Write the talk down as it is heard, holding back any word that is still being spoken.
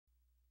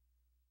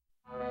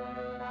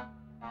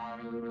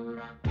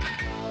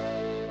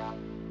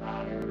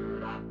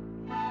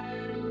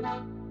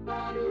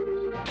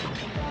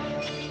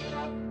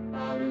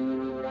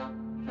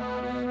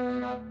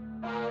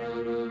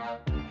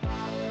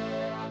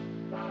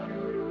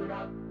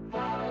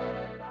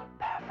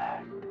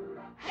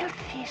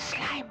Filthy,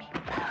 slimy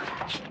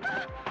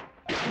pervert.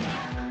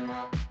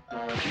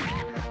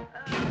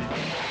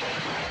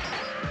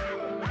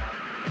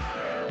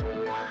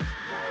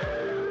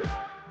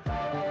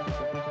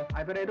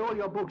 I've read all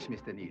your books,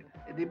 Mr. Neal.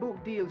 The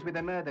book deals with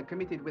a murder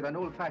committed with an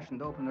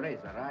old-fashioned open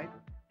razor, right?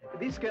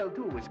 This girl,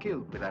 too, was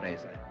killed with a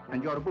razor,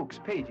 and your book's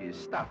pages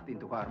stuffed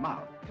into her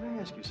mouth. Can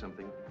I ask you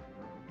something?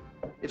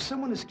 If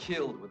someone is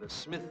killed with a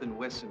Smith &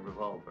 Wesson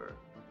revolver,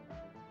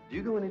 do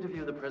you go and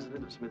interview the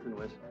president of Smith &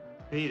 Wesson?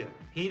 Peter,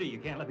 you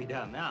can't let me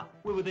down now.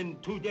 We're within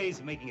 2 days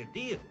of making a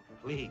deal.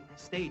 Please,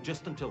 stay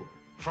just until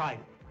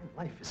Friday.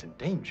 My life is in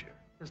danger.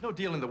 There's no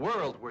deal in the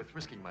world worth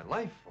risking my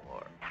life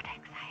for. Not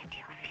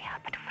anxiety or fear,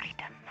 but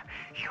freedom.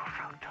 You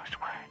wrote those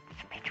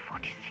words, page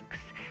 46.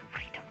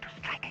 Freedom to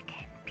strike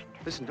again, Peter.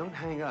 Listen, don't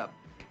hang up.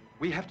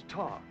 We have to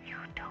talk. You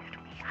told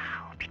me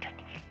how, Peter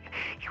Neal.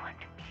 You and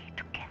me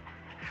together.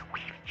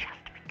 We've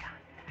just begun.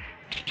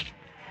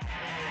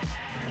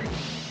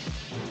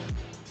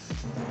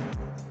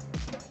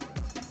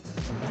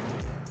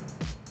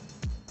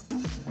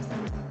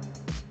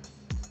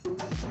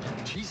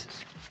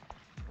 Jesus.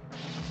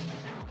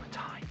 All the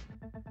time.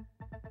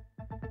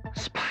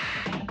 Spy.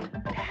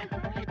 Damn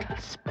little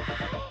spy.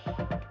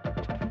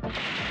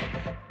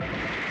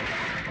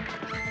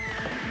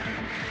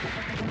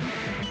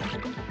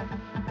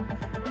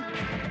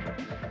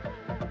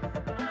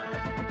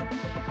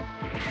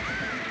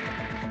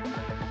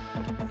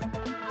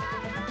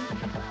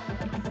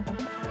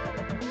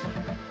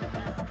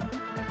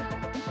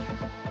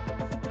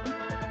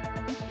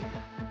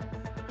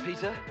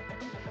 Peter?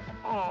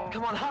 Oh.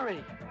 Come on,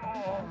 hurry.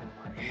 Oh,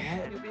 my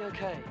head. You'll be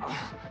okay.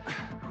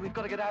 We've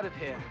got to get out of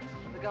here.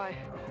 The guy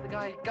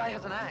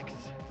has an axe.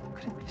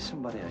 Could it be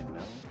somebody I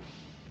know?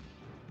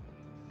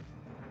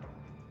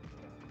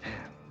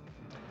 Damn.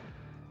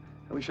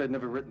 I wish I'd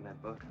never written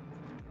that book.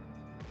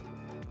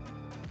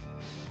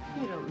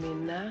 You don't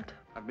mean that.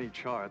 I've made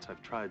charts.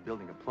 I've tried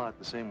building a plot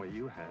the same way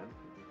you have.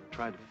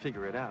 Tried to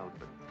figure it out,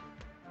 but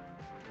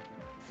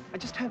I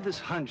just have this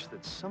hunch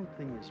that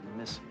something is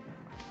missing.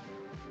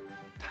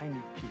 A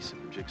tiny piece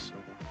of the jigsaw.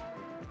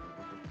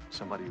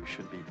 Somebody who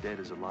should be dead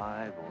is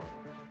alive, or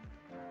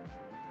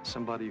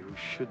somebody who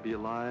should be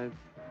alive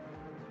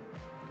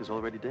is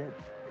already dead.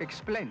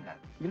 Explain that.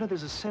 You know,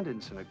 there's a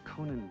sentence in a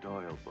Conan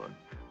Doyle book.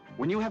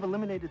 When you have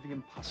eliminated the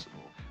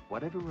impossible,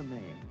 whatever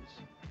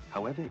remains,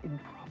 however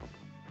improbable,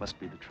 must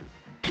be the truth.